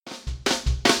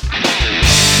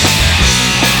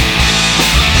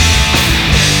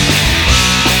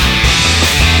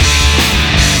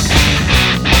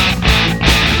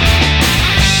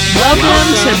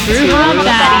Bruja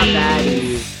Baddies.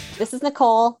 Baddies. This is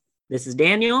Nicole. This is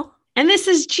Daniel. And this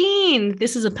is Jean.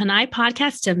 This is a Panay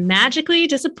podcast to magically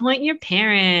disappoint your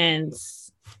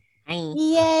parents.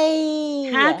 Yay!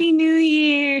 Happy New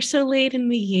Year. So late in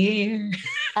the year.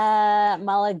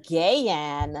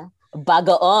 Malagayan.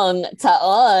 Bagoong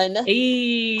taon.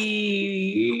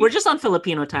 Hey. We're just on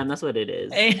Filipino time. That's what it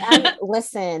is.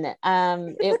 Listen,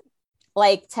 it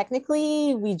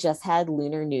technically we just had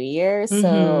Lunar New Year,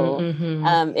 so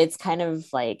it's kind of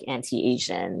like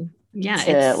anti-Asian. Yeah,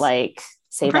 to like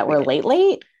say that we're late.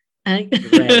 We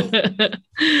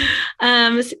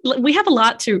have a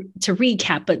lot to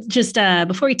recap, but just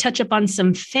before we touch up on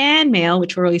some fan mail,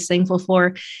 which we're really thankful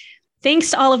for,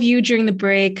 thanks to all of you during the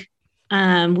break.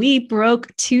 We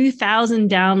broke 2,000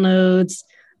 downloads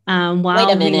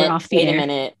while we were off the air. Wait a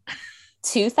minute.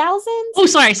 2,000? Oh,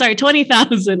 sorry,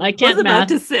 20,000. I can't math.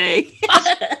 to say.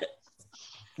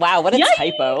 Wow, what a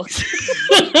typo.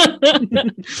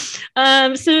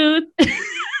 So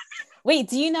wait,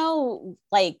 do you know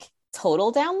like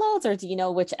total downloads, or do you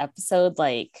know which episode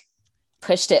like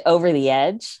pushed it over the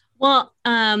edge? Well,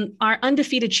 our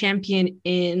undefeated champion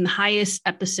in highest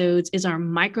episodes is our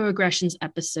microaggressions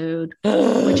episode,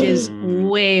 which is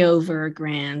way over a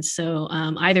grand. So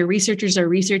either researchers are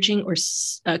researching or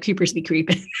creepers be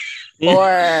creeping.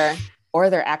 or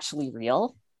they're actually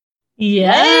real.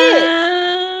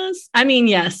 Yes. I mean,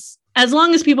 yes. As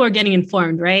long as people are getting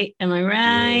informed, right? Am I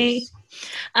right?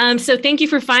 Yes. So thank you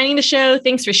for finding the show.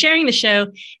 Thanks for sharing the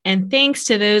show. And thanks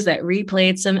to those that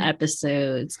replayed some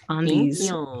episodes on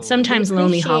these sometimes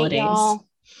lonely holidays. Y'all.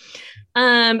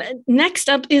 Next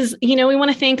up is, we want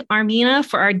to thank Armina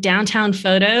for our downtown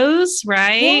photos,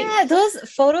 right? Yeah, those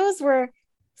photos were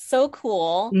so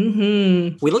cool.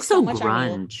 Mm-hmm. We look so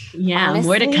grunge. Yeah, honestly,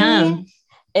 more to come.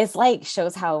 It's like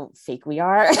shows how fake we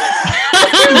are.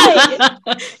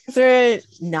 We're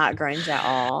not grunge at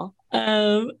all.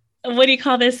 What do you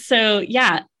call this? So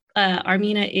yeah,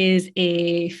 Armina is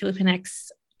a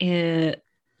Filipinx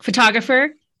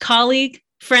photographer, colleague,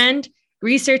 friend,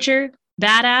 researcher,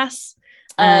 badass.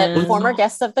 Former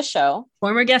guest of the show.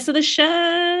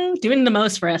 Doing the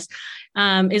most for us.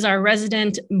 Is our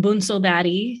resident Bunso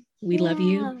Baddie. We love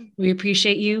you. We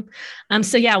appreciate you.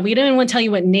 So yeah, we don't want to tell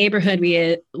you what neighborhood we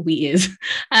is.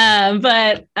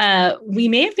 But we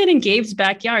may have been in Gabe's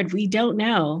backyard. We don't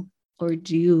know. Or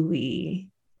do we?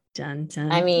 Dun,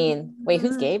 dun. I mean, wait,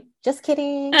 who's Gabe? Just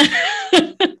kidding.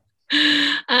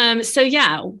 So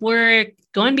yeah, we're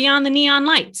going beyond the neon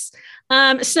lights.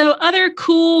 So other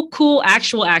cool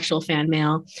actual fan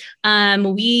mail.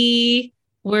 We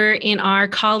were in our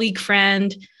colleague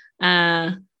friend,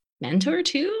 mentor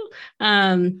too,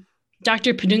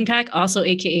 Dr. Padungpak, also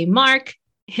AKA Mark,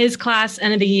 his class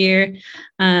end of the year.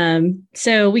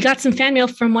 So we got some fan mail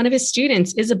from one of his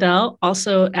students, Isabel,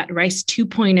 also at Rice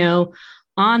 2.0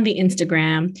 on the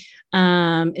Instagram.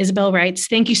 Isabel writes,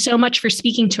 "Thank you so much for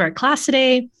speaking to our class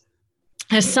today.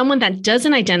 As someone that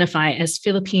doesn't identify as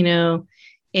Filipino,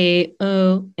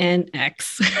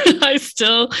 AONX, I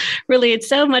still relate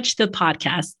so much to the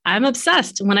podcast. I'm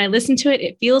obsessed. When I listen to it,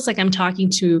 it feels like I'm talking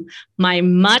to my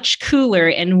much cooler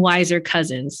and wiser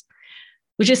cousins,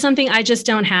 which is something I just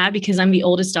don't have because I'm the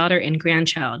oldest daughter and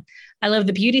grandchild. I love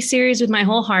the beauty series with my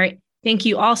whole heart. Thank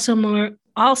you all so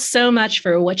much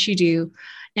for what you do.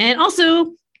 And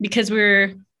also, because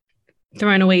we're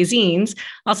throwing away zines,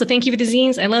 also thank you for the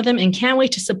zines. I love them and can't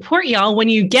wait to support y'all when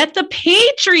you get the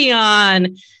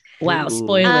Patreon." Wow,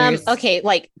 spoilers. Okay,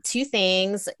 like two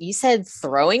things. You said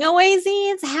throwing away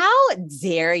zines. How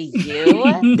dare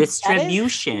you?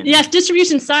 Distribution. Yes,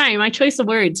 distribution. Sorry, my choice of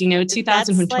words.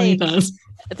 2020 pounds.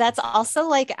 That's also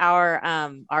like our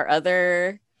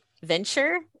other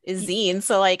venture is zine.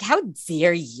 So like, how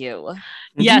dare you?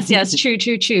 Yes, true.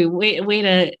 Way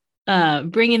to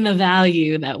bring in the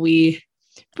value that we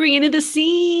bring into the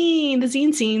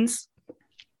zine scenes.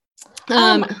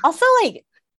 Also, like,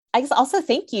 I guess also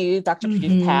thank you, Dr.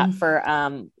 Produce Pat, for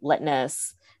letting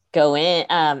us go in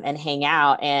and hang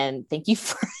out, and thank you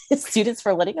for students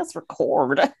for letting us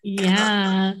record.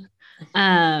 Yeah.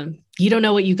 You don't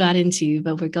know what you got into,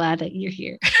 but we're glad that you're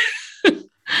here.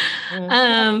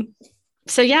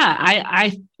 So yeah,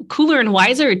 I cooler and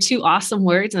wiser are two awesome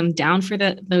words. I'm down for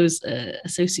those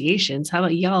associations. How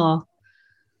about y'all?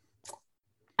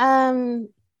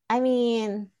 I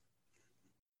mean,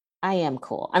 I am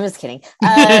cool. I'm just kidding.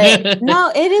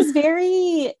 No, it is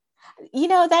very,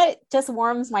 that just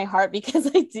warms my heart because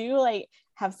I do like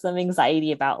have some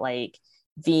anxiety about like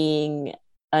being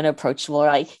unapproachable, or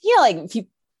like,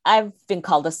 I've been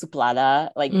called a suplada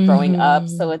like growing up.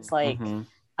 So it's like,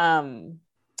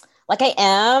 like I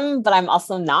am, but I'm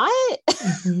also not.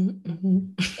 I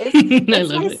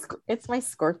love it. It's my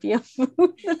Scorpio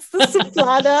moon. It's the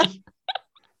Suplana.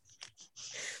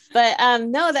 But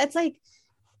no, that's like,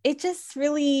 it just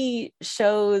really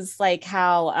shows like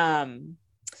how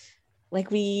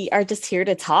like we are just here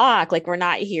to talk. Like we're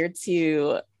not here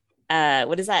to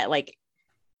what is that, like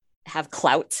have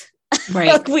clout, Right?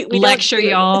 Like, we lecture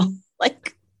y'all.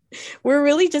 Like we're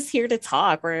really just here to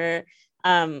talk. We're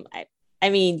I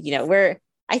mean, you know,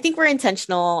 I think we're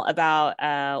intentional about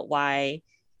why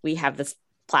we have this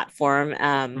platform,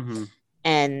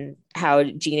 and how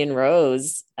Jean and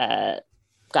Rose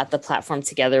got the platform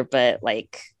together. But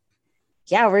like,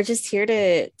 yeah, we're just here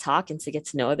to talk and to get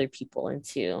to know other people and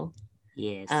to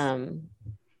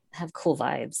have cool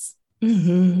vibes.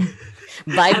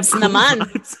 Vibes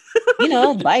naman. You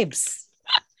know, vibes.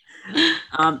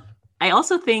 I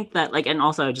also think that like, and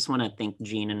also I just want to thank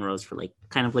Jean and Rose for like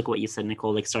kind of like what you said,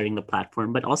 Nicole, like starting the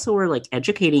platform, but also we're like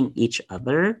educating each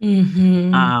other.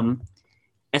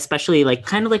 Especially like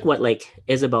kind of like what like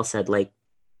Isabel said, like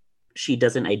she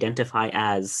doesn't identify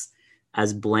as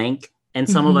blank. And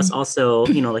some of us also,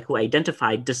 you know, like who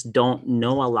identify just don't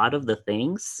know a lot of the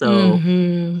things. So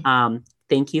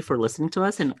thank you for listening to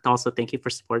us, and also thank you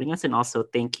for supporting us, and also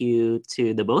thank you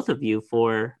to the both of you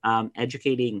for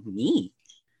educating me.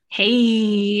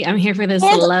 Hey, I'm here for this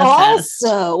and love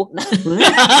also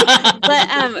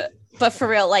but for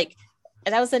real, like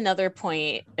that was another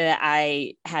point that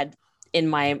I had in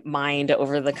my mind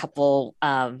over the couple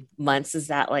months, is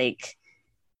that like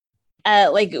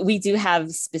we do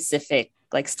have specific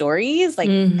like stories like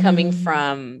coming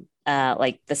from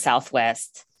like the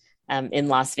Southwest, in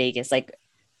Las Vegas. Like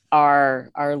our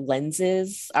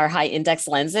lenses, our high index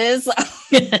lenses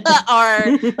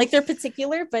are like, they're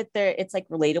particular, but it's like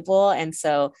relatable. And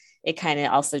so it kind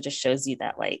of also just shows you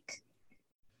that like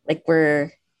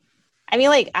we're, I mean,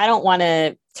 like, I don't want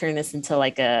to turn this into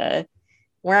like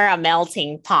we're a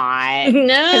melting pot.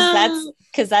 No,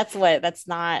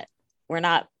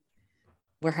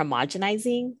 We're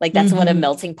homogenizing. Like that's what a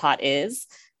melting pot is.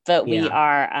 But we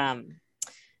are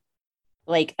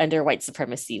like under white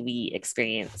supremacy, we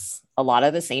experience a lot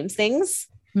of the same things,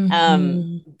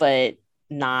 but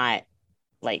not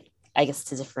like, I guess,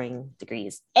 to differing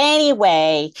degrees.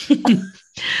 Anyway.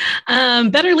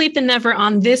 Better late than never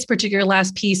on this particular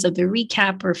last piece of the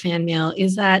recap or fan mail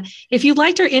is that if you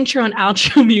liked our intro and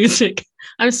outro music,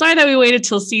 I'm sorry that we waited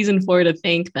till season 4 to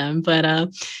thank them, but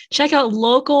check out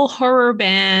local horror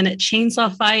band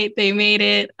Chainsaw Fight. They made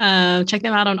it. Check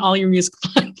them out on all your music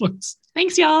platforms.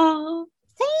 Thanks, y'all.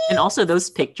 And also those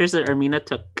pictures that Ermina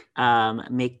took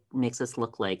makes us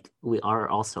look like we are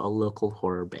also a local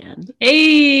horror band.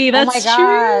 Hey, that's oh my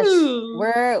gosh. true.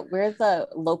 We're the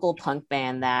local punk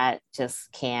band that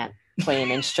just can't play an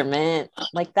instrument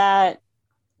like that.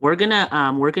 We're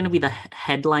gonna be the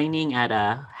headlining at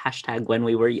a hashtag when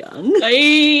we were young.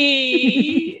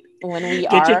 Hey. When we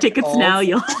get your tickets old. Now,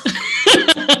 y'all.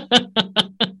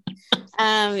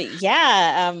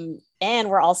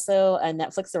 And we're also a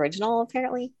Netflix original,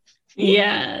 apparently.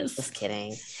 Yes. Just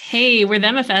kidding. Hey, we're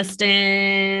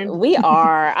Themifestin. We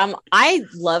are. I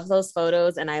love those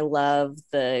photos, and I love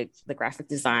the graphic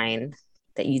design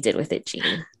that you did with it,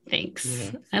 Jean. Thanks.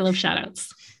 Yeah. I love shout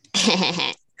outs.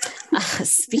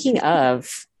 Speaking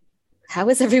of, how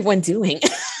is everyone doing?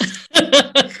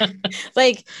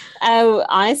 Like,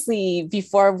 honestly,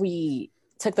 before we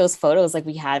took those photos, like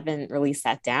we haven't really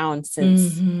sat down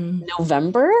since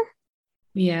November.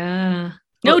 Yeah.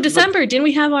 No, December. Didn't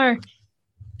we have our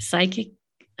psychic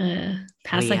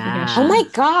past psychic? Oh my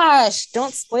gosh,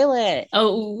 don't spoil it.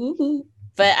 Oh,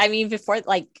 but I mean, before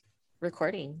like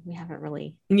recording, we haven't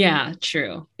really. Yeah,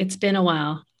 true. It's been a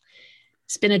while.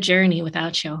 It's been a journey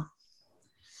without you.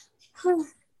 Well,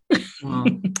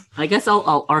 I guess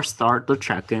I'll start the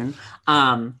check-in.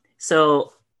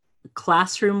 So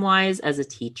classroom wise, as a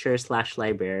teacher /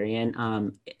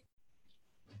 librarian,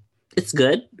 it's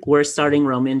good. We're starting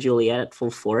Romeo and Juliet at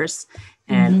full force,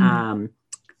 and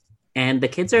the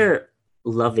kids are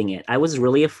loving it. I was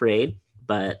really afraid,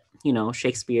 but you know,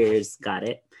 Shakespeare's got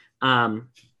it. And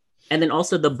then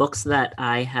also the books that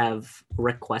I have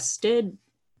requested,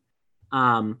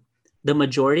 the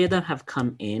majority of them have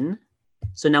come in.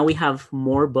 So now we have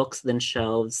more books than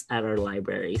shelves at our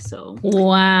library. So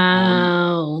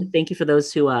wow! Thank you for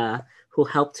those who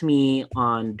helped me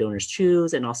on Donors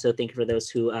Choose, and also thank you for those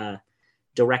who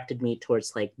directed me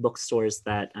towards like bookstores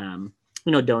that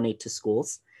donate to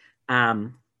schools.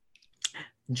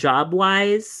 Job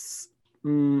wise,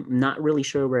 not really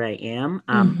sure where I am.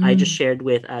 I just shared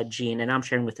with Jean, and I'm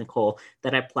sharing with Nicole,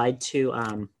 that I applied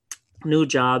to new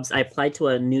jobs. I applied to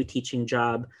a new teaching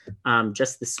job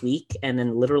just this week, and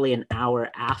then literally an hour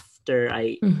after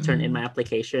I turn in my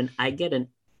application, I get a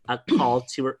call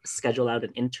to schedule out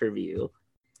an interview.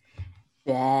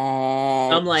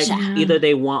 I'm like, either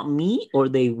they want me or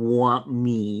they want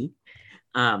me.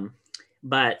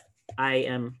 But I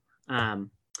am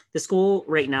the school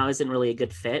right now isn't really a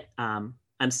good fit. I'm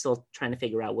still trying to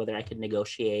figure out whether I could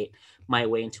negotiate my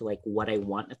way into like what I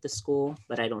want at the school,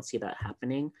 but I don't see that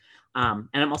happening. And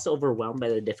I'm also overwhelmed by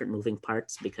the different moving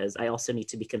parts because I also need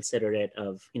to be considerate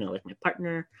of, like my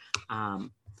partner.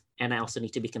 And I also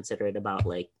need to be considerate about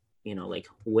like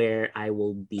where I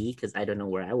will be, because I don't know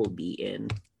where I will be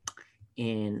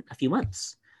in a few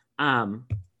months.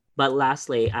 But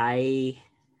lastly, I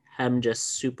am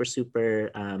just super,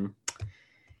 super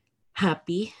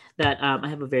happy that I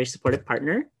have a very supportive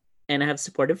partner and I have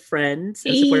supportive friends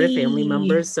and supportive family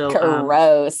members. So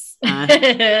gross. Love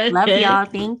y'all.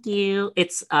 Thank you.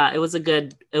 It was a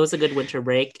good winter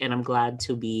break, and I'm glad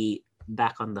to be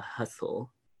back on the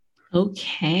hustle.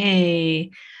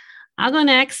 Okay. I'll go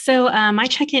next. So my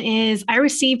check-in is I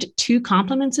received 2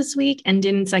 compliments this week and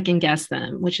didn't second guess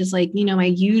them, which is like, my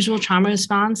usual trauma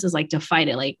response is like to fight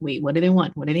it. Like, wait, what do they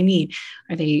want? What do they need?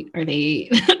 Are they are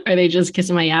they just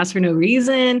kissing my ass for no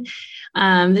reason?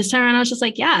 This time around, I was just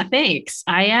like, yeah, thanks.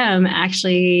 I am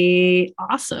actually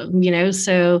awesome,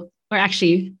 so, or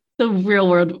actually the real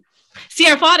word. See,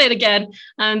 I fought it again.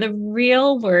 The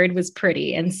real word was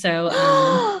pretty. And so,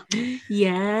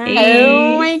 yeah.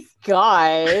 Oh my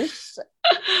gosh.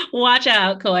 Watch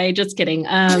out, Koi. Just kidding.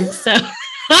 So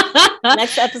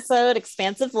next episode,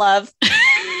 expansive love.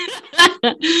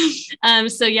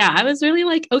 So yeah, I was really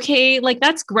like, okay, like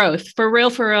that's growth for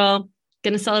real.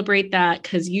 Gonna celebrate that,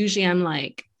 because usually I'm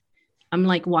like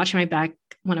watching my back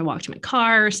when I walk to my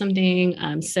car or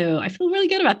something. So I feel really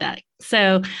good about that.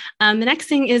 So the next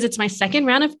thing is it's my second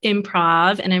round of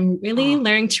improv, and I'm really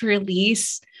learning to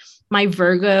release my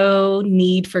Virgo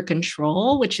need for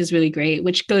control, which is really great,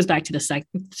 which goes back to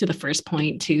the first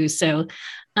point too. So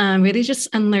really just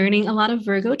unlearning a lot of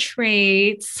Virgo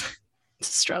traits.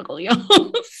 Struggle,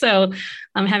 y'all. So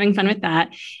I'm having fun with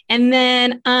that. And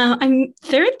then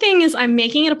third thing is I'm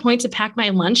making it a point to pack my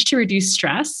lunch to reduce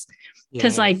stress.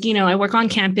 Because I work on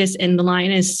campus and the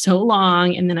line is so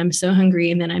long, and then I'm so hungry,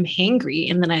 and then I'm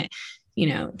hangry, and then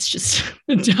it's just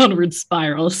a downward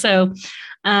spiral. So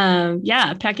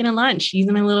packing a lunch,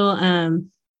 using my little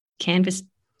canvas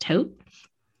tote.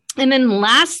 And then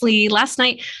lastly, last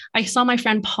night I saw my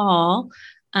friend Paul.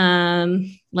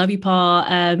 Love you, Paul.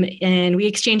 And we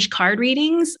exchanged card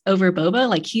readings over boba.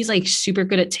 Like, he's like super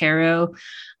good at tarot.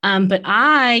 But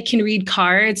I can read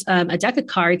cards, a deck of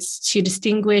cards, to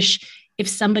distinguish if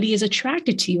somebody is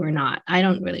attracted to you or not. I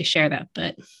don't really share that,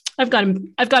 but I've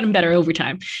gotten better over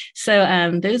time.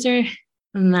 So those are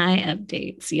my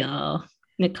updates, y'all.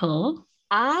 Nicole?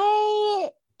 I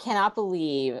cannot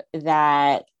believe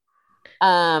that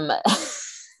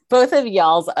both of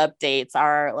y'all's updates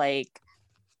are like,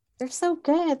 they're so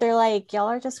good. They're like, y'all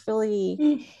are just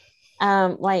really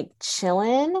like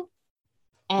chilling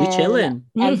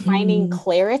and finding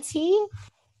clarity.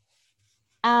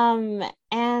 And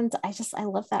I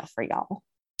love that for y'all.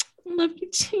 Love you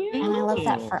too. And I love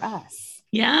that for us.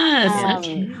 Yes.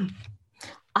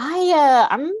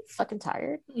 I'm fucking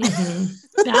tired.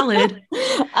 Valid.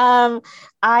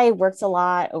 I worked a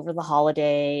lot over the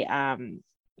holiday.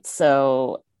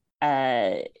 So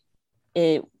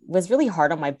it was really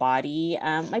hard on my body.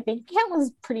 My bank account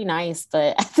was pretty nice,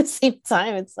 but at the same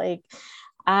time, it's like,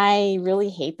 I really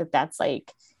hate that that's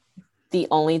like the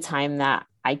only time that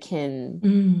I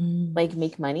can like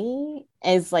make money,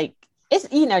 is like, it's,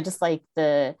 just like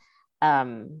the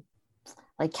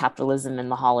like capitalism in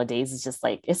the holidays is just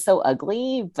like, it's so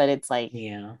ugly, but it's like,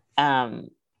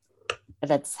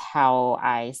 that's how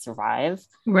I survive.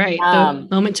 Right. The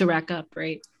moment to rack up,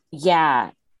 right?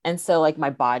 Yeah. And so like my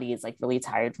body is like really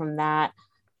tired from that.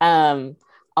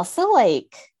 Also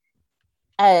like,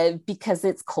 because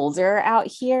it's colder out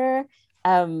here,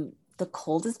 the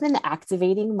cold has been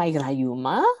activating my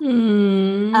rayuma,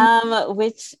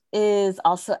 which is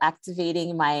also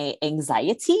activating my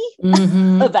anxiety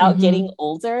about getting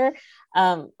older.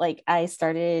 Like I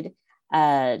started,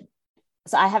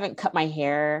 so I haven't cut my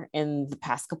hair in the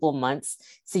past couple of months,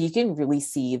 so you can really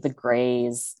see the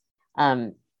grays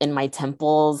in my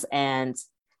temples, and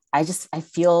I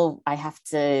feel I have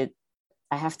to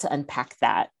unpack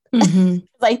that.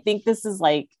 I think this is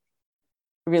like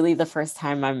really the first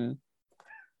time I'm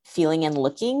feeling and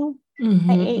looking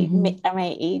at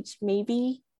my age,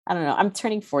 maybe. I don't know. I'm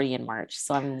turning 40 in March,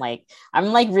 so I'm like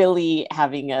really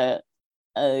having a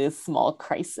small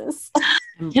crisis.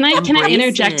 Can I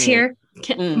interject it. here?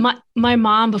 My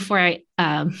mom, before I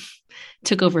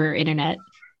took over her internet,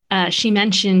 she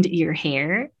mentioned your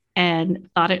hair and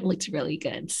thought it looked really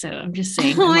good. So I'm just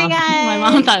saying, Oh my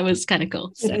mom thought it was kind of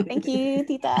cool. So thank you,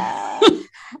 Tita.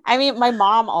 I mean, my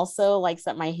mom also likes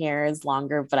that my hair is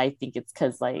longer, but I think it's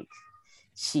because like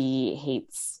she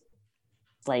hates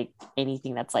like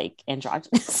anything that's like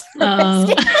androgynous.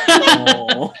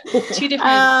 Oh. Two different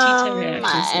Tita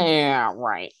reactions. Yeah,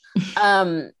 right.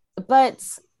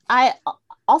 But I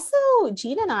also,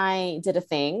 Jean and I did a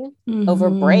thing over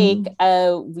break.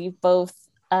 We both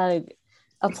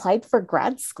applied for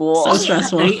grad school. So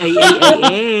stressful.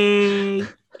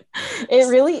 It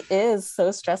really is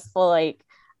so stressful. Like,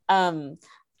 this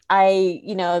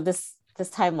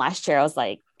time last year, I was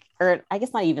like, or I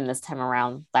guess not even this time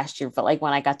around last year, but like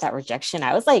when I got that rejection,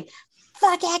 I was like,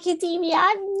 fuck academia,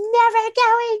 I'm never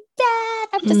going back.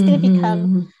 I'm just going to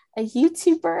become a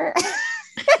YouTuber.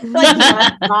 Like,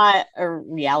 that's not a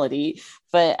reality,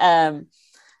 but I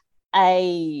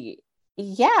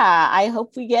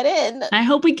hope we get in. I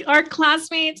hope we are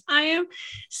classmates. I am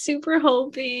super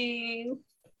hoping.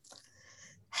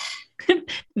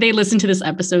 They listen to this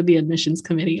episode, the admissions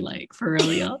committee, like for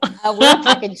real, y'all. We're a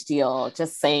package deal,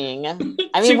 just saying.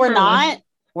 I mean, we're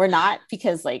not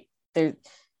because like they're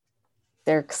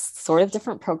sort of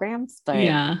different programs, but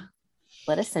yeah,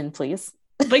 let us in, please.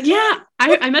 But yeah,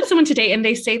 I met someone today and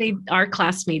they say they are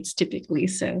classmates typically.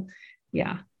 So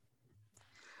yeah.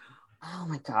 Oh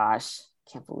my gosh.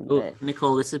 Can't believe it.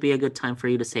 Nicole, this would be a good time for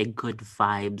you to say good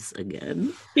vibes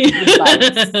again. Good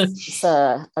vibes. It's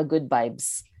a good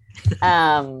vibes.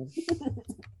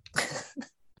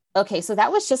 Okay, so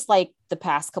that was just like the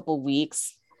past couple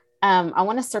weeks. I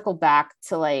want to circle back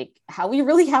to like how we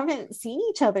really haven't seen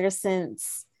each other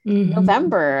since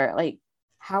November. Like,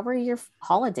 how were your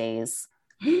holidays?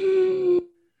 Oh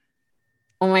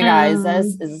my God, is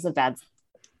this a bad?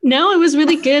 No, it was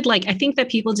really good. Like, I think that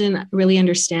people didn't really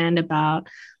understand about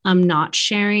not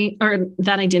sharing, or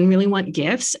that I didn't really want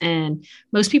gifts, and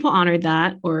most people honored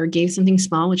that or gave something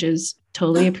small, which is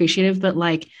totally appreciative. But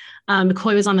like,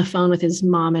 Koi was on the phone with his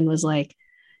mom and was like,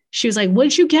 she was like, "What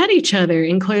did you get each other?"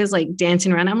 And Koi was like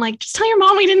dancing around. I'm like, "Just tell your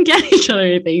mom we didn't get each other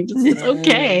anything. It's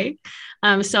okay."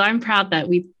 So I'm proud that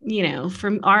we,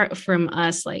 from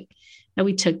us, like that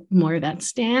we took more of that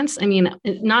stance. I mean,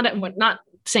 not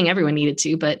saying everyone needed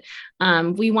to, but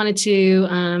we wanted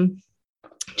to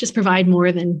just provide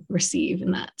more than receive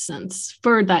in that sense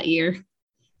for that year.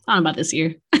 I don't know about this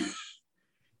year.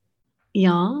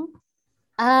 Y'all?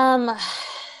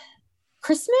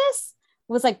 Christmas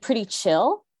was like pretty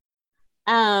chill.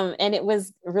 And it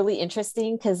was really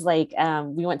interesting because like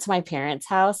we went to my parents'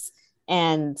 house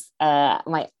and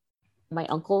my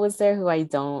uncle was there, who I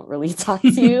don't really talk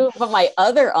to, but my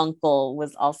other uncle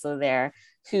was also there,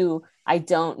 who I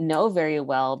don't know very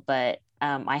well, but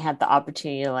I had the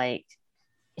opportunity to like,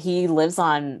 he lives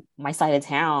on my side of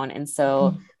town. And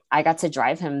so I got to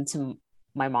drive him to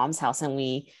my mom's house and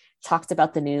we talked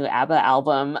about the new ABBA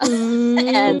album.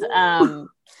 And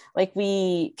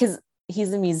because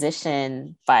he's a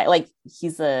musician, but like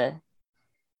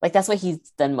that's what he's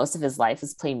done most of his life,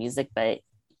 is play music. But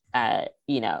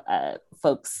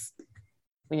folks,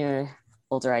 when you're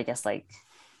older, I guess like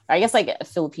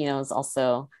Filipinos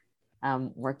also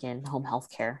work in home health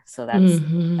care, so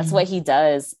that's what he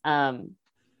does.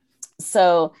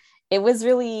 So it was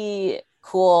really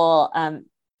cool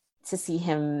to see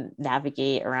him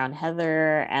navigate around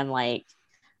Heather and like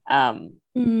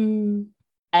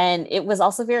and it was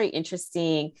also very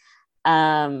interesting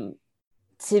I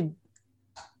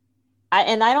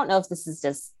don't know if this is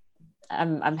just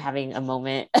I'm having a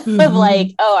moment of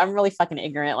like, oh, I'm really fucking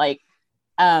ignorant. Like,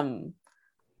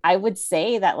 I would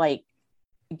say that like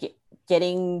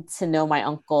getting to know my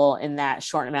uncle in that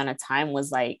short amount of time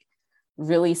was like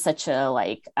really such a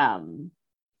like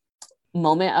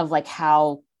moment of like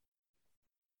how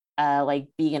like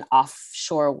being an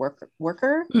offshore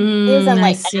worker is, and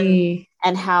like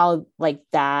and how like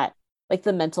that, like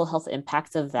the mental health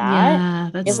impact of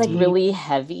that is like really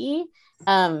heavy.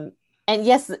 And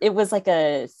yes, it was like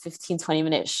a 15-20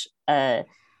 minute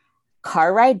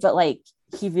car ride, but like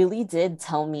he really did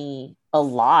tell me a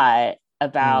lot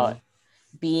about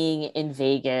being in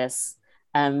Vegas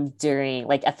during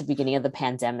like at the beginning of the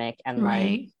pandemic, and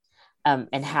like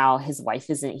and how his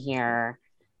wife isn't here,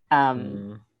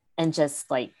 and just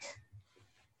like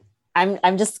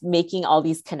I'm just making all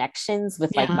these connections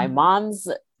with like my mom's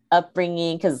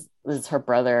upbringing, because this is her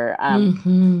brother,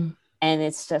 and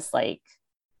it's just like,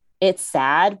 it's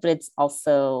sad, but it's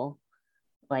also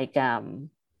like I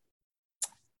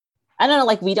don't know,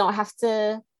 like we don't have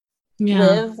to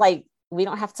live like we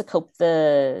don't have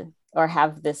to or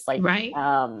have this like Right.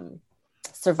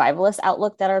 survivalist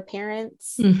outlook that our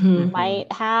parents Mhm.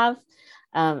 might have.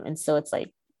 And so it's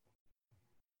like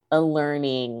a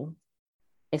learning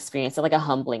experience, like a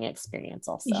humbling experience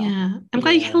also. Yeah. I'm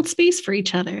glad you held space for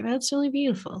each other. That's really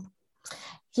beautiful.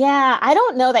 Yeah, I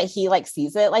don't know that he like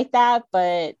sees it like that,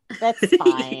 but that's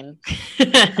fine.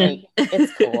 Like,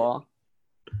 it's cool.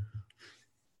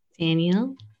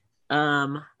 Daniel?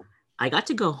 I got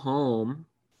to go home.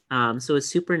 So it's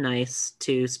super nice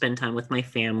to spend time with my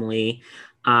family.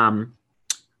 I'm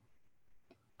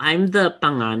the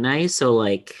panganay, so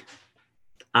like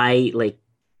I like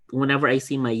whenever I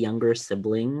see my younger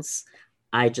siblings,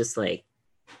 I just like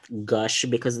gush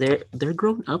because they're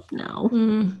grown up now.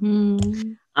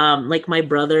 Mm-hmm. Like my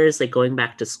brother's like going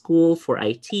back to school for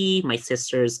IT. My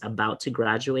sister's about to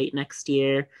graduate next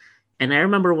year. And I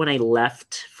remember when I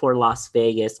left for Las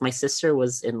Vegas, my sister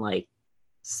was in like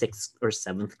 6th or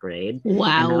 7th grade.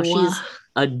 Wow. And now she's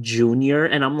a junior.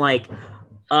 And I'm like,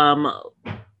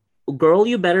 girl,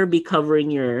 you better be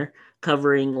covering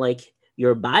like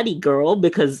your body, girl,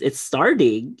 because it's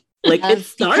starting. Like it's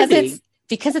starting.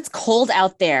 Because it's cold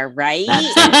out there, right?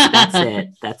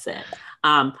 That's it.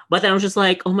 But then I was just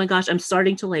like, oh my gosh, I'm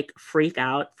starting to like freak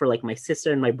out for like my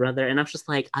sister and my brother. And I was just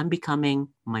like, I'm becoming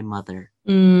my mother.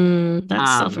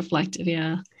 That's self-reflective,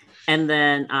 yeah. And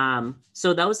then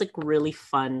so that was like really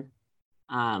fun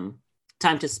time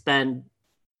to spend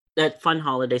fun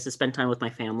holidays to spend time with my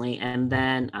family. And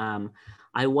then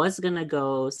I was gonna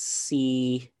go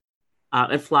see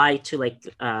and fly to like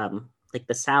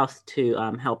the south to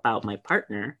help out my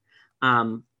partner.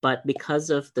 But because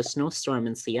of the snowstorm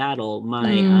in Seattle,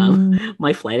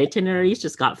 my flight itineraries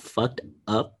just got fucked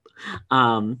up.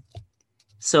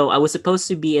 So I was supposed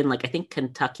to be in like I think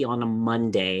Kentucky on a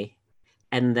Monday,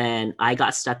 and then I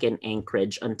got stuck in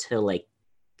Anchorage until like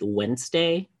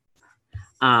Wednesday.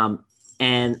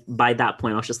 And by that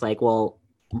point, I was just like, well,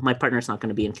 my partner's not going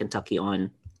to be in Kentucky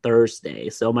on Thursday,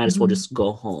 so I might as well just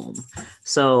go home.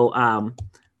 So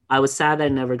I was sad I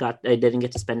didn't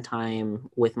get to spend time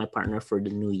with my partner for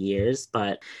the New Year's.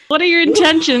 But what are your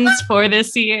intentions for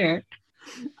this year?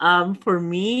 For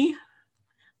me,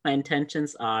 my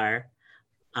intentions are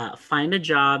find a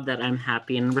job that I'm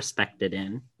happy and respected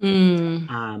in.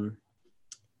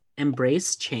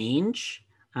 Embrace change.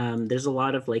 There's a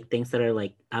lot of like things that are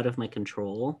like out of my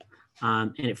control,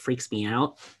 and it freaks me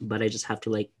out, but I just have to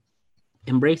like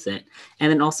embrace it. And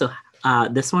then also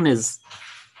this one is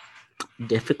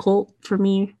difficult for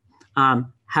me.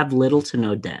 Have little to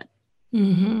no debt.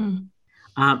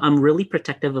 I'm really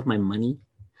protective of my money,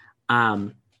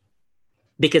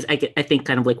 because I think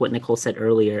kind of like what Nicole said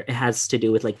earlier, it has to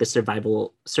do with like the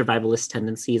survivalist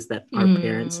tendencies that our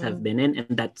parents have been in,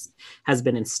 and that has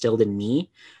been instilled in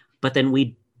me. But then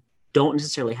we don't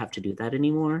necessarily have to do that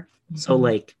anymore. So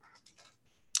like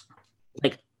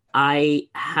I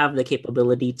have the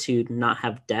capability to not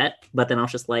have debt, but then I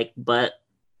was just like, but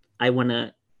I want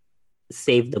to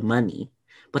save the money,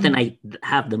 but then I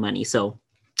have the money. So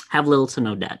have little to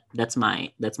no debt. That's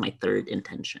my third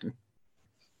intention.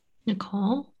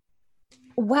 Nicole?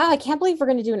 Wow, I can't believe we're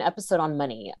going to do an episode on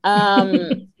money.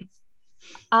 I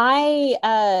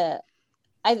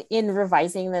in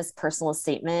revising this personal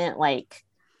statement, like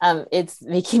it's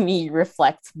making me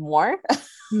reflect more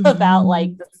about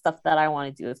like the stuff that I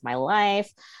want to do with my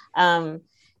life. And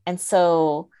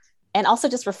also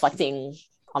just reflecting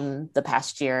on the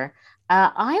past year.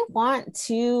 I want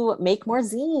to make more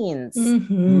zines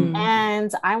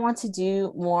and I want to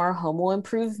do more homo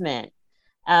improvement.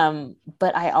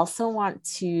 But I also want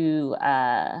to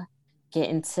get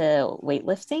into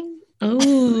weightlifting.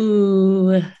 Oh,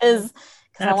 because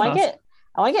I want to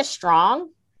get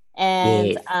strong,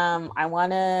 and I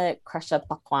want to crush a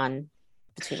bakwan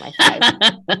between my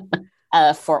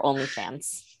thighs for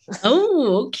OnlyFans.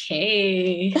 Oh,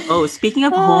 okay. Oh, speaking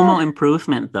of homo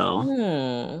improvement,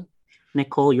 though,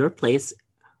 Nicole, your place,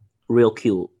 real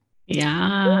cute.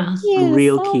 Yeah,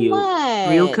 real cute,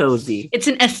 real cozy. It's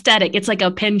an aesthetic. It's like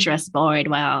a Pinterest board.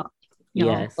 Wow.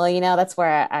 Yes. Well, that's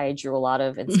where I drew a lot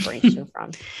of inspiration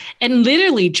from. And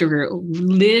literally drew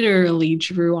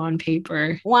on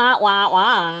paper. Wah, wah,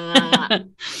 wah.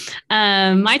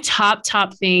 My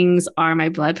top things are my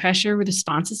blood pressure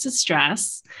responses to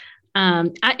stress.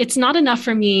 It's not enough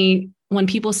for me when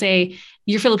people say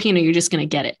you're Filipino, you're just going to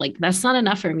get it. Like, that's not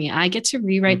enough for me. I get to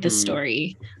rewrite this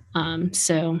story.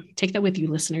 So take that with you,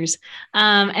 listeners.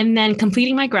 And then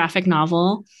completing my graphic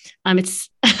novel. It's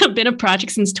been a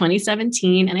project since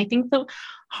 2017. And I think the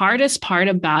hardest part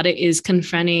about it is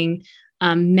confronting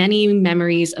many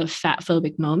memories of fat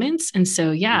phobic moments. And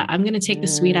so, yeah, I'm going to take the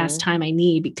sweet ass time I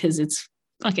need because it's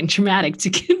fucking traumatic to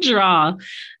draw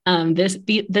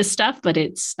this stuff, but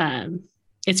it's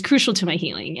crucial to my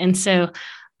healing. And so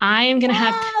I am going to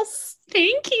have,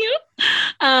 thank you.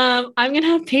 I'm going to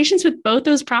have patience with both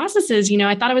those processes. You know,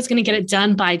 I thought I was going to get it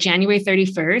done by January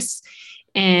 31st.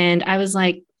 And I was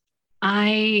like,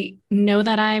 I know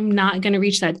that I'm not going to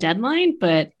reach that deadline,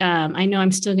 but I know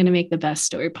I'm still going to make the best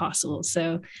story possible.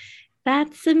 So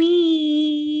that's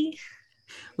me.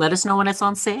 Let us know when it's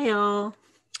on sale.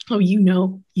 Oh, you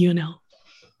know.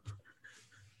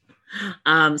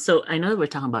 So I know that we're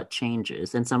talking about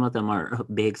changes, and some of them are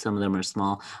big, some of them are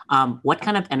small. What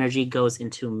kind of energy goes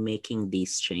into making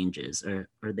these changes? Are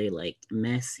they like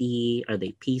messy? Are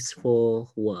they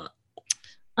peaceful? What?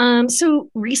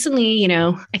 So recently, you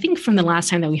know, I think from the last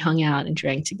time that we hung out and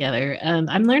drank together,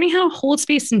 I'm learning how to hold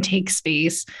space and take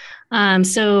space.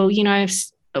 So, you know,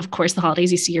 of course, the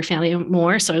holidays, you see your family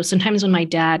more. So sometimes when my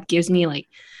dad gives me like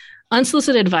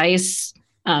unsolicited advice,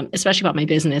 especially about my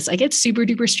business, I get super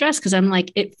duper stressed because I'm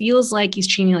like, it feels like he's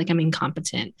treating me like I'm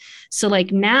incompetent. So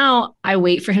like now I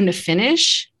wait for him to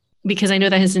finish because I know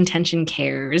that his intention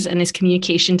cares and his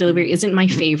communication delivery isn't my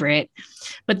favorite.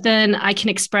 But then I can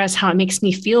express how it makes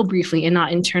me feel briefly and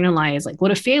not internalize like what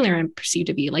a failure I'm perceived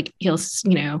to be. Like he'll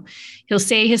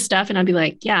say his stuff and I'll be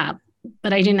like, yeah,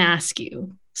 but I didn't ask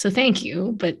you. So thank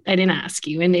you, but I didn't ask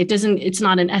you. And it's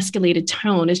not an escalated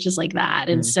tone. It's just like that.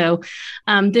 And so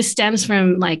this stems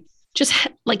from like, just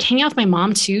like hanging out with my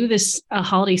mom too, this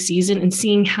holiday season and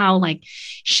seeing how like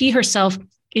she herself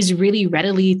is really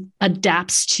readily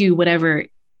adapts to whatever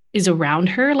is around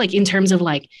her. Like in terms of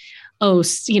like, oh,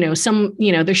 you know,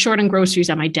 they're short on groceries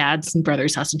at my dad's and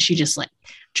brother's house. And she just like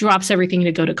drops everything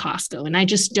to go to Costco. And I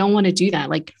just don't want to do that.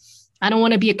 Like, I don't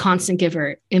want to be a constant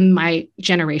giver in my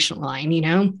generational line, you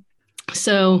know?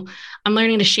 So I'm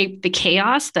learning to shape the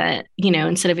chaos that, you know,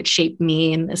 instead of it shaped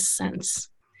me in this sense.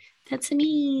 That's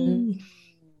me.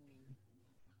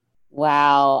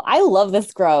 Wow. I love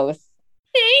this growth.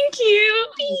 Thank you.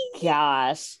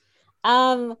 Gosh.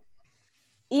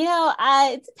 You know,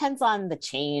 it depends on the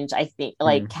change, I think,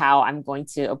 like how I'm going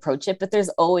to approach it, but there's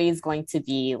always going to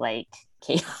be like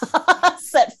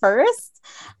chaos at first.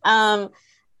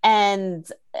 And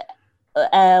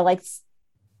like,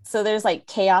 so there's like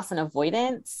chaos and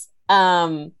avoidance.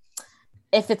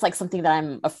 If it's like something that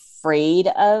I'm afraid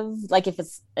of, like if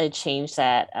it's a change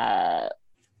that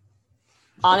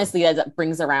honestly that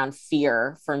brings around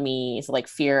fear for me, so like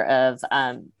fear of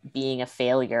being a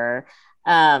failure.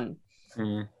 And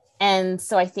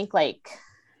so I think like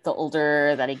the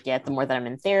older that I get, the more that I'm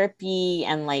in therapy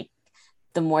and like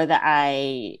the more that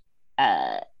I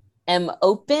am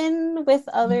open with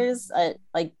others,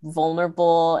 like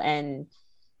vulnerable and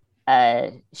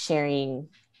sharing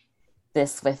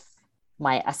this with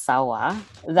my asawa,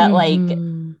 that like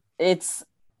it's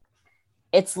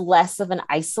less of an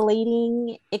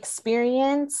isolating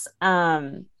experience.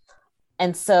 And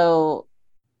so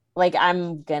like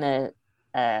I'm gonna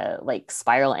like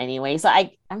spiral anyway. So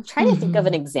I'm trying to think of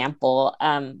an example.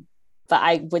 But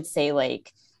I would say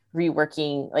like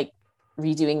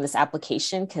redoing this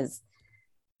application because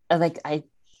like I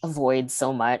avoid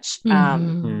so much.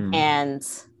 And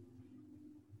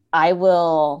I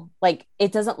will like,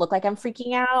 it doesn't look like I'm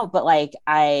freaking out, but like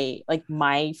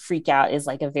my freak out is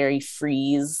like a very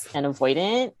freeze and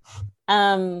avoidant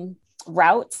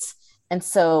route. And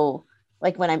so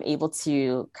like when I'm able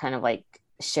to kind of like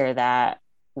share that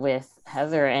with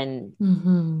Heather and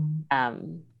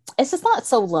it's just not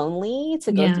so lonely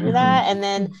to go through that. And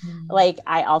then like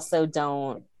I also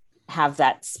don't have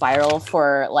that spiral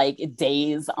for like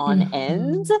days on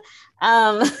end.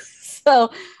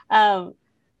 So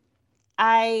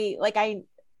I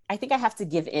think I have to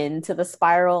give in to the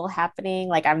spiral happening.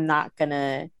 Like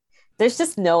there's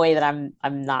just no way that I'm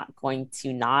not going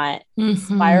to not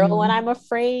spiral when I'm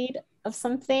afraid of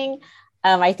something.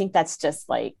 I think that's just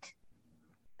like,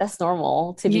 that's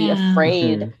normal to be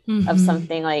afraid of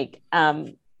something like, but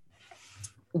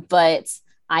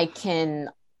I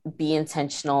can be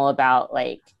intentional about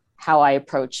like how I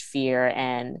approach fear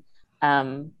and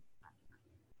how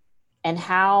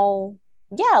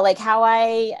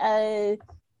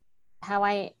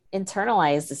I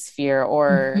internalize this fear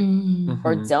or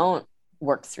don't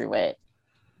work through it.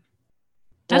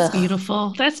 That's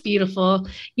beautiful. That's beautiful.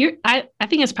 I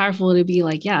think it's powerful to be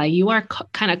like, yeah, you are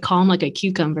kind of calm like a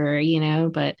cucumber, you know,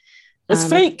 but it's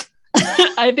fake.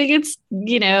 I think it's,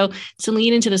 you know, to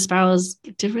lean into the spirals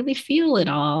to really feel it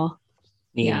all.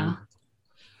 Yeah.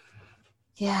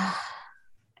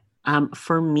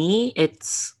 For me,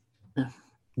 it's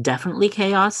definitely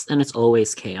chaos, and it's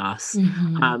always chaos.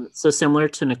 Mhm. So similar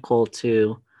to Nicole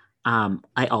too,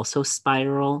 I also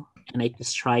spiral, and I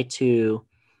just try to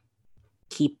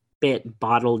keep it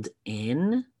bottled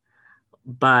in.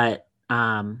 But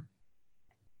I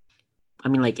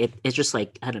mean, like it's just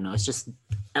like, I don't know, it's just,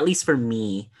 at least for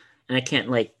me, and I can't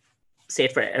like say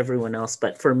it for everyone else,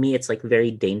 but for me it's like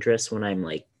very dangerous when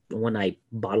when I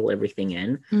bottle everything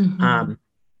in. Mhm.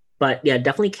 But yeah,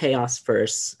 definitely chaos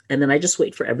first, and then I just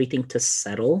wait for everything to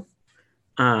settle.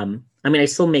 I mean, I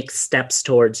still make steps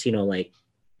towards, like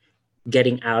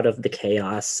getting out of the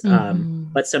chaos.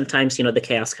 Mhm. But sometimes, the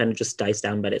chaos kind of just dies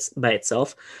down by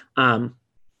itself.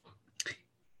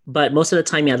 But most of the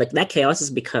time, yeah, like that chaos is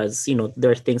because,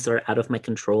 there are things that are out of my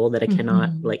control that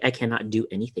Mhm. I cannot do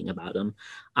anything about them.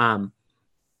 Um,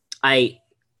 I,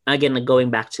 again, like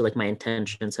going back to like my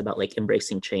intentions about like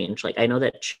embracing change, like I know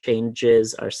that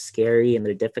changes are scary and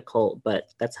they're difficult,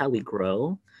 but that's how we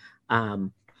grow.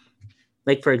 Um,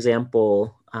 like for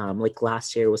example, like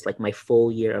last year was like my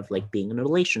full year of like being in a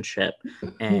relationship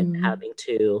and Mhm. having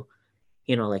to,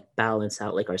 like balance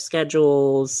out like our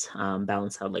schedules,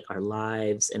 balance out like our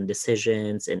lives and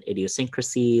decisions and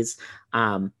idiosyncrasies,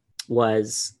 um,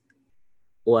 was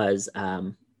was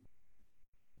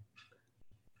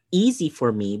easy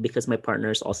for me because my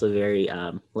partner is also very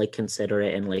like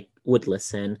considerate and like would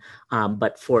listen.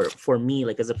 But for me,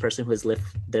 like as a person who has lived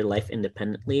their life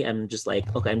independently, I'm just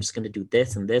like, okay, I'm just gonna do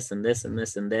this and this and this and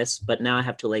this and this. But now I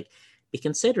have to like be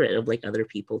considerate of like other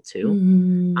people too.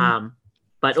 Mhm. Um,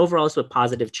 but overall, it's a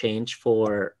positive change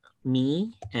for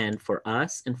me and for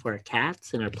us and for our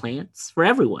cats and our plants, for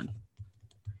everyone.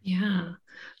 Yeah.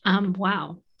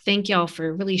 Wow. Thank y'all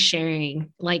for really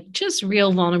sharing like just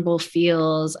real vulnerable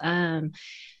feels.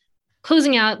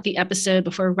 Closing out the episode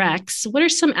before Rex, what are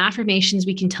some affirmations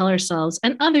we can tell ourselves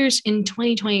and others in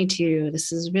 2022?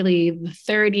 This is really the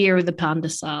third year of the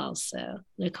Pandasal. So,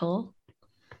 Nicole?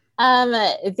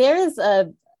 There's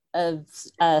a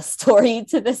story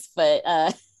to this,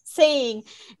 but saying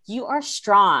you are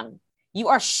strong, you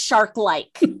are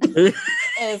shark-like is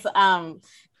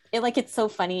it's so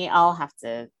funny. I'll have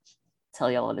to tell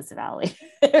y'all what it's about later.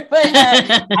 But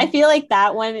I feel like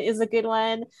that one is a good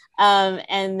one.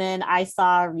 And then I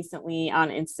saw recently on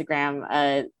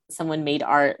Instagram, someone made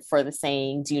art for the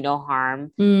saying "Do no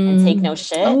harm and take no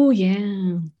shit," Oh,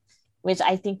 yeah. which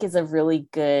I think is a really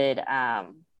good.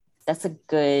 That's a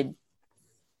good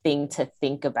thing to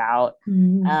think about.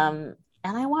 And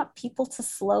I want people to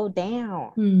slow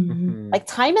down. Mhm. Like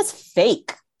time is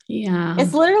fake. Yeah.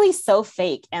 It's literally so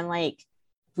fake, and like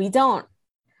we don't.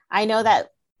 I know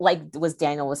that like was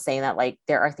Daniel was saying that like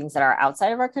there are things that are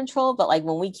outside of our control, but like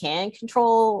when we can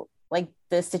control like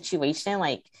the situation,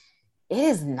 like it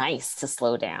is nice to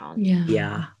slow down. Yeah.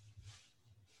 Yeah.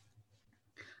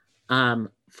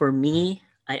 For me,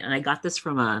 I got this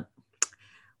from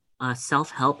a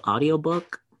self-help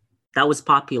audiobook that was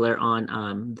popular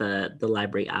on the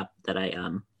library app that I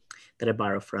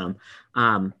borrow from.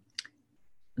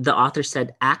 The author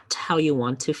said, act how you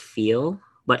want to feel,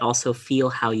 but also feel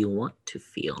how you want to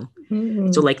feel.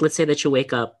 So like, let's say that you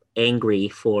wake up angry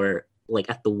for like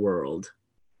at the world,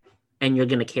 and you're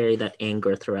going to carry that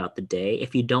anger throughout the day.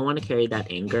 If you don't want to carry that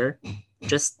anger,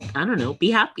 just, I don't know, be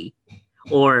happy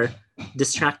or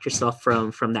distract yourself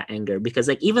from that anger, because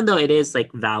like even though it is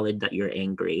like valid that you're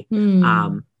angry,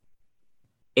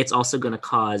 it's also going to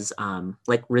cause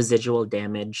like residual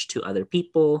damage to other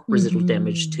people, residual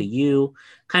damage to you,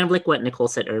 kind of like what Nicole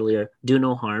said earlier, do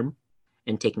no harm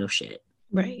and take no shit.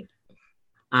 Right.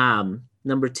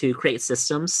 Number two, create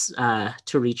systems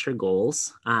to reach your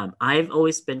goals. I've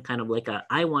always been kind of like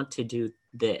I want to do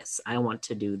this,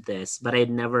 but I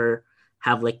never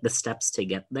have like the steps to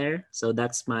get there. So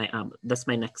that's my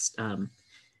next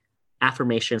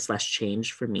affirmation /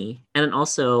 change for me. And then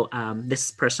also this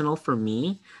is personal for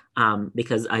me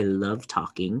because I love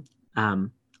talking.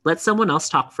 Let someone else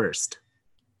talk first.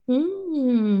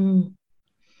 That's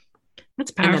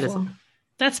powerful.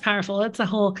 That's powerful. That's a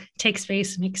whole take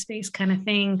space, make space kind of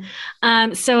thing.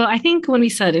 So I think when we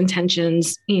set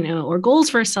intentions, or goals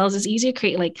for ourselves, it's easy to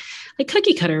create like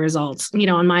cookie cutter results,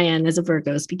 on my end as a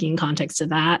Virgo, speaking in context to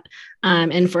that.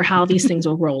 And for how these things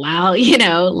will roll out,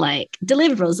 like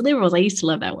deliverables. I used to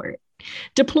love that word.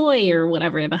 deploy or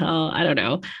whatever the hell. I don't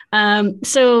know.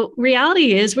 So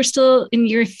reality is we're still in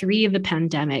year 3 of the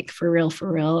pandemic for real,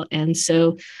 for real. And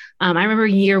so I remember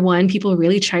year 1, people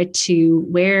really tried to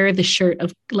wear the shirt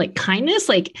of like kindness,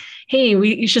 like, hey,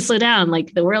 you should slow down.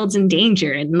 Like the world's in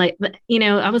danger. And like,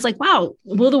 I was like, wow,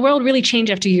 will the world really change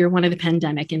after year 1 of the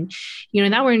pandemic? And,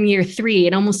 now we're in year 3,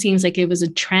 it almost seems like it was a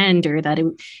trend or that it,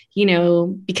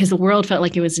 because the world felt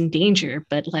like it was in danger.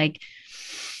 But like,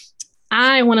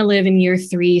 I want to live in year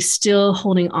 3, still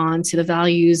holding on to the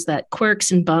values that quirks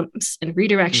and bumps and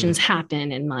redirections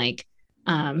happen. And like,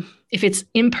 if it's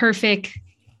imperfect,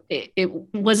 it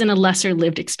wasn't a lesser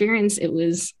lived experience. It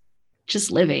was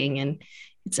just living and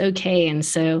it's okay. And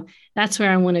so that's where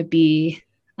I want to be.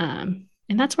 And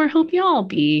that's where I hope you all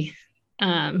be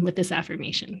with this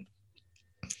affirmation.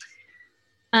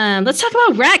 Let's talk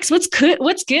about Rex. What's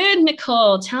good,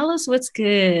 Nicole? Tell us what's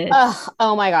good.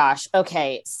 Oh my gosh.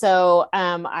 Okay. So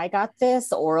I got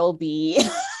this Oral-B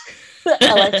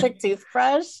electric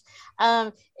toothbrush.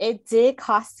 It did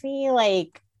cost me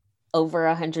like over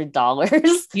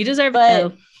 $100. You deserve but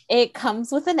it. It comes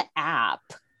with an app.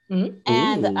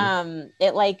 And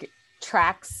it like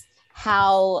tracks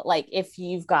how, like, if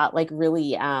you've got like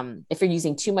really if you're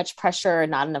using too much pressure,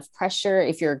 not enough pressure,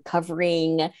 if you're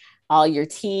covering all your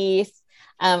teeth.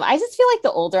 I just feel like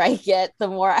the older I get, the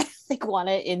more I like want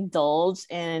to indulge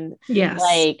in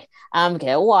like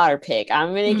get a water pick. I'm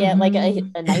gonna get like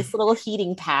a nice little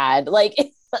heating pad, like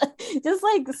just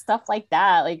like stuff like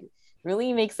that, like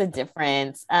really makes a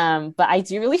difference. But I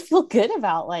do really feel good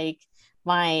about like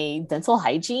my dental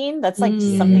hygiene. That's like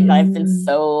something that I've been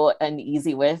so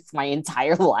uneasy with my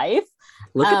entire life.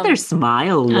 Look at their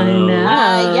smile, though.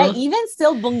 Yeah, even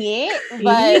still bungie,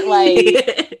 but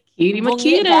like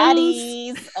bungie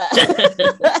baddies.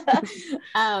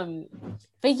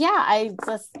 But yeah, I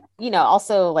just,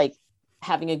 also like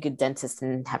having a good dentist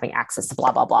and having access to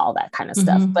blah blah blah, all that kind of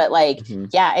stuff. But like,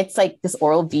 yeah, it's like this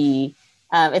Oral-B.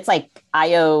 It's like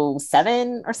iOS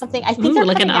 7 or something. I think they're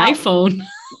like an iPhone.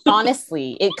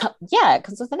 Honestly, it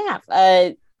comes with an app.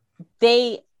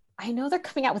 I know they're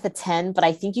coming out with a 10, but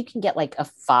I think you can get like a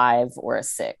 5 or a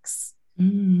 6.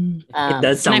 It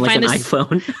does sound like an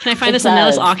iPhone. Can I find this on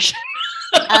Nella's auction?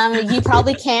 You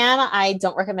probably can. I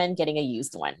don't recommend getting a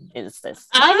used one. Is this?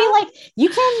 I mean, like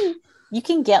you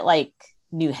can get like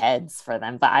new heads for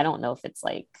them, but I don't know if it's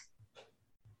like.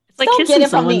 It's like kissing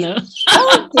someone, though.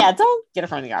 Don't get it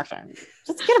from the auction.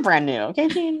 Just get a brand new, okay,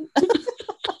 team?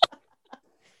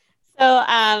 So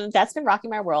that's been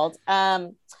rocking my world.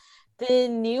 The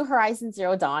new Horizon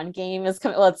Zero Dawn game is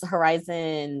coming. Well, it's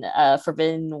Horizon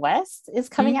Forbidden West is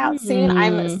coming out soon.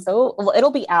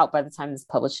 It'll be out by the time this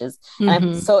publishes. And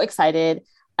I'm so excited.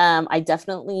 I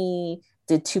definitely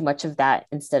did too much of that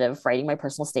instead of writing my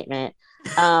personal statement.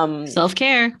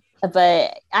 Self-care.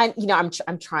 But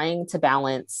I'm trying to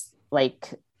balance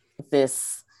like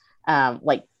this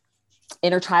like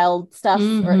inner child stuff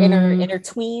or inner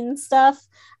tween stuff.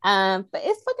 But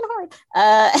it's fucking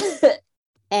hard.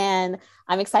 And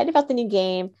I'm excited about the new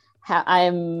game.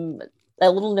 I'm a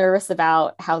little nervous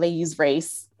about how they use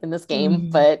race in this game,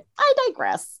 but I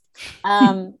digress.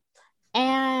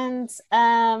 And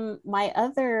my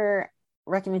other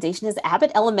recommendation is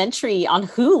Abbott Elementary on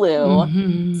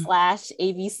Hulu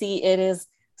 /ABC. It is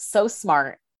so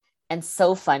smart and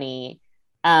so funny.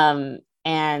 And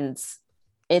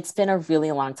it's been a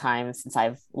really long time since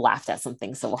I've laughed at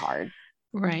something so hard.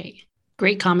 Right.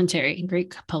 Great commentary,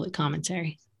 great public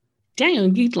commentary. Daniel,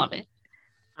 you'd love it.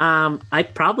 I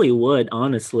probably would,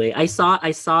 honestly. I saw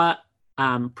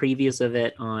previews of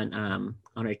it on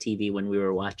our TV when we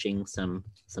were watching some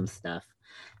stuff.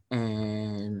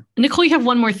 And Nicole, you have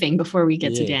one more thing before we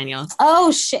get to Daniel.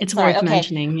 Oh shit. It's worth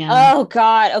mentioning. Yeah. Oh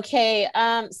God. Okay.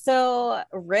 So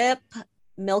RIP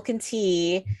Milk and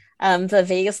Tea, the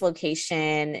Vegas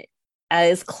location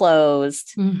is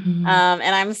closed. And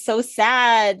I'm so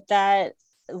sad that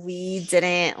we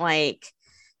didn't like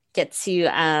get to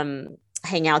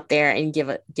hang out there and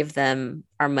give them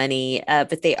our money.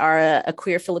 But they are a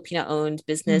queer Filipino owned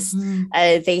business.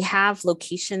 They have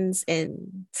locations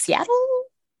in Seattle.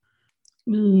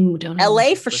 Don't know.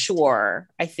 LA for sure,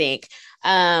 I think.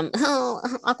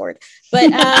 Awkward.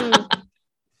 But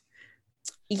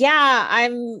yeah,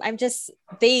 I'm just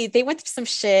they went through some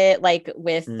shit like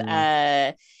with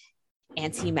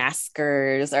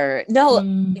anti-maskers or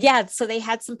so they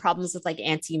had some problems with like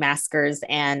anti-maskers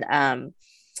and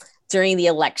during the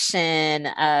election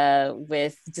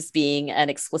with just being an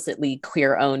explicitly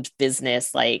queer owned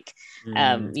business, like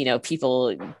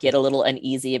people get a little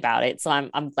uneasy about it. So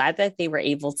I'm glad that they were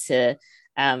able to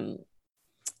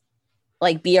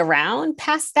like be around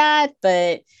past that,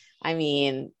 but I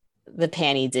mean, the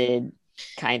panty did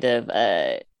kind of kill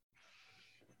that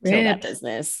Rip.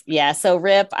 business. Yeah. So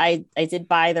Rip, I did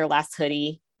buy their last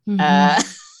hoodie.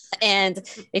 Mhm. And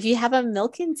if you have a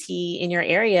milk and tea in your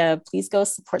area, please go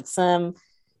support some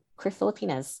queer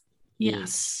Filipinas.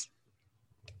 Yes.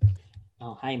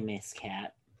 Oh, hi, Miss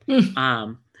Cat.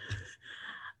 Mm.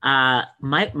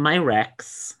 My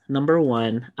Rex number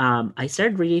one. I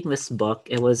started reading this book.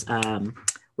 It was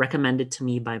recommended to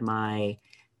me by my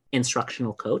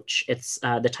instructional coach. It's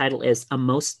the title is A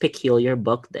Most Peculiar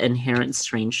Book: The Inherent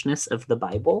Strangeness of the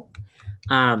Bible.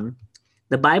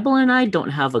 The Bible and I don't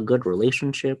have a good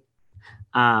relationship,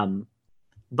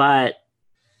 but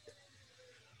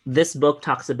this book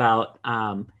talks about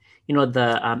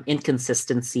the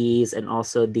inconsistencies and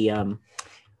also the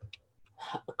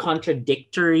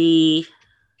contradictoriness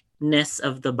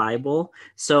of the Bible.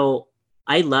 So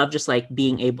I love just like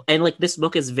being able, and like this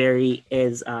book is even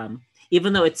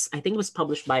though I think it was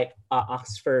published by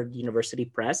Oxford University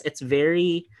Press, it's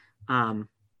very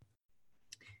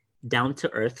down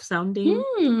to earth sounding,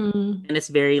 and it's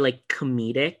very like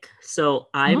comedic. So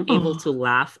I'm able to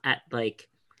laugh at like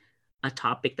a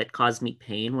topic that caused me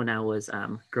pain when I was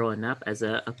growing up as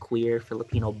a queer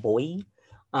Filipino boy.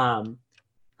 I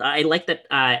like that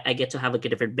I get to have like a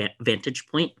different vantage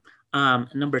point.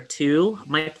 Number two,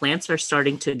 my plants are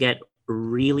starting to get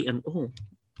really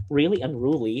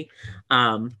unruly.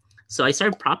 So I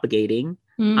started propagating.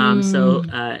 So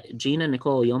Gina,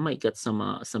 Nicole, y'all might get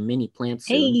some mini plants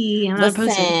soon. Hey, I'm not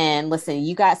opposed to it. Listen,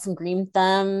 you got some green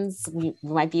thumbs. We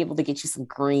might be able to get you some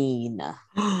green.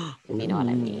 If you know what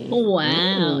I mean.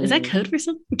 Wow. Is that Ooh. code for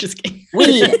something? Just kidding.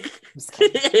 Weed. I'm just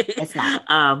kidding. It's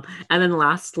not. And then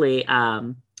lastly,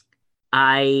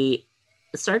 I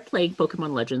started playing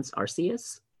Pokemon Legends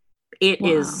Arceus. It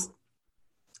is.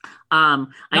 I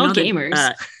All know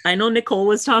gamers. I know Nicole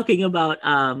was talking about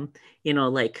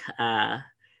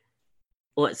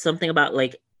something about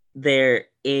like their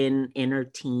inner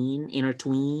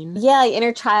tween. Yeah,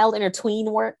 inner child, inner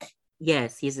tween work.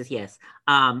 Yes.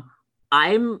 I'm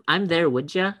there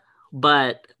with ya,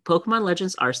 but Pokemon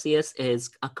Legends Arceus is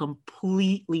a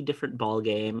completely different ball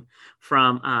game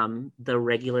from the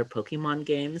regular Pokemon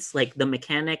games. Like the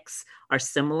mechanics are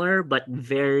similar, but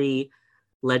very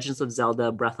Legends of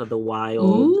Zelda Breath of the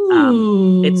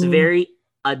Wild. It's very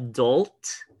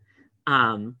adult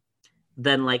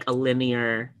than like a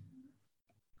linear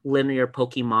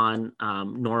Pokemon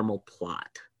normal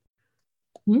plot.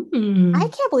 I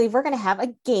can't believe we're gonna have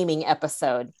a gaming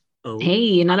episode. Oh,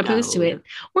 hey, not opposed to it.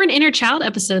 Or an inner child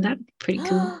episode. That'd be pretty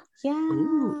cool. Yeah.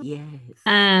 Ooh, yes.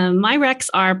 My Rex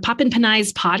are Poppin'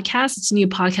 Panay's podcast. It's a new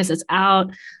podcast that's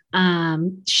out.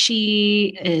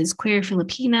 She is queer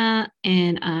Filipina,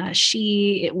 and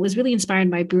she was really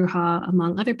inspired by Bruja,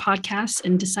 among other podcasts,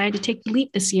 and decided to take the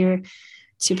leap this year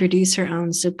to produce her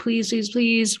own. So please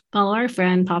follow our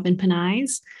friend Poppin'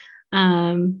 Panay's.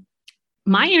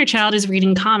 My inner child is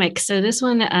reading comics. So this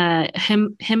one,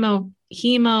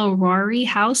 Himawari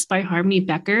House by Harmony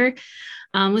Becker,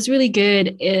 was really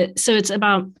good. It's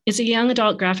a young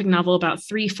adult graphic novel about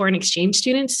 3 foreign exchange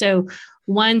students. So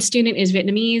one student is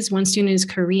Vietnamese, one student is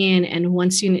Korean, and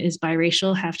one student is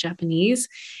biracial, half Japanese.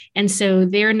 And so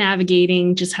they're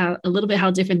navigating just how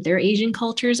different their Asian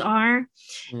cultures are.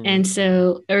 And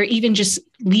so, or even just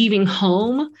leaving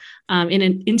home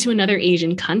into another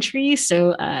Asian country.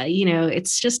 So,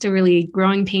 it's just a really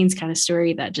growing pains kind of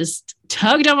story that just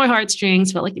tugged on my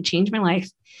heartstrings, felt like it changed my life.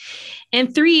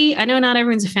 And 3, I know not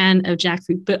everyone's a fan of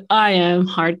jackfruit, but I am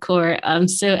hardcore.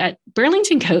 So at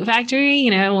Burlington Coat Factory,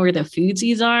 where the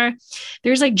foodsies are,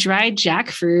 there's like dried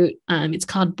jackfruit. It's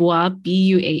called Buah,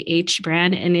 Buah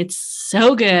brand, and it's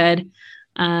so good.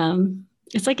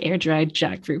 It's like air dried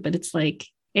jackfruit, but it's like,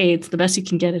 hey, it's the best you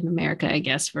can get in America, I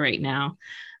guess, for right now.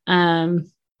 I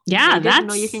didn't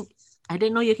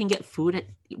know you can get food at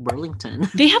Burlington.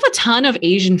 They have a ton of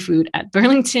Asian food at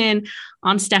Burlington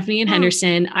on Stephanie and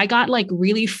Henderson. I got like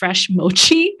really fresh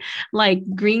mochi, like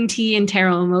green tea and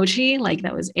taro mochi, like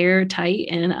that was airtight,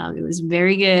 and it was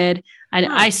very good.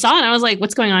 I saw it and I was like,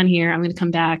 what's going on here? I'm going to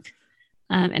come back.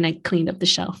 And I cleaned up the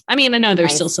shelf. I mean, I know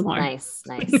there's still some more. Nice.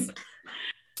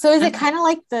 So is it kind of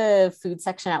like the food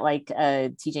section at like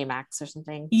TJ Maxx or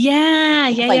something?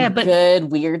 Yeah. But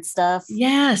good, weird stuff.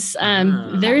 Yes.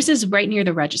 Theirs is right near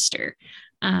the register.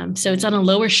 So it's on a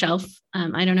lower shelf.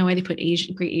 I don't know why they put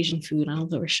great Asian food on a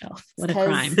lower shelf. What a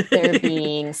crime. They're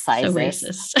being sexist, so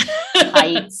racist.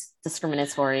 height,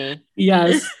 discriminatory.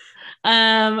 Yes.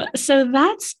 So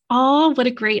that's all. What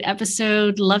a great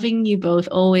episode. Loving you both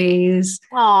always.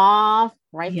 Aw,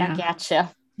 right back at you.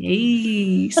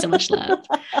 Yay, so much love.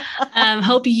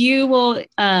 Hope you will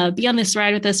be on this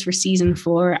ride with us for season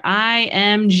 4. I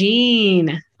am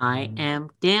Jean. I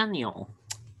am Daniel.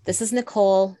 This is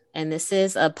Nicole, and this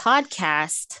is a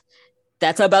podcast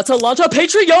that's about to launch a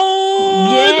Patreon.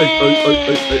 Yay!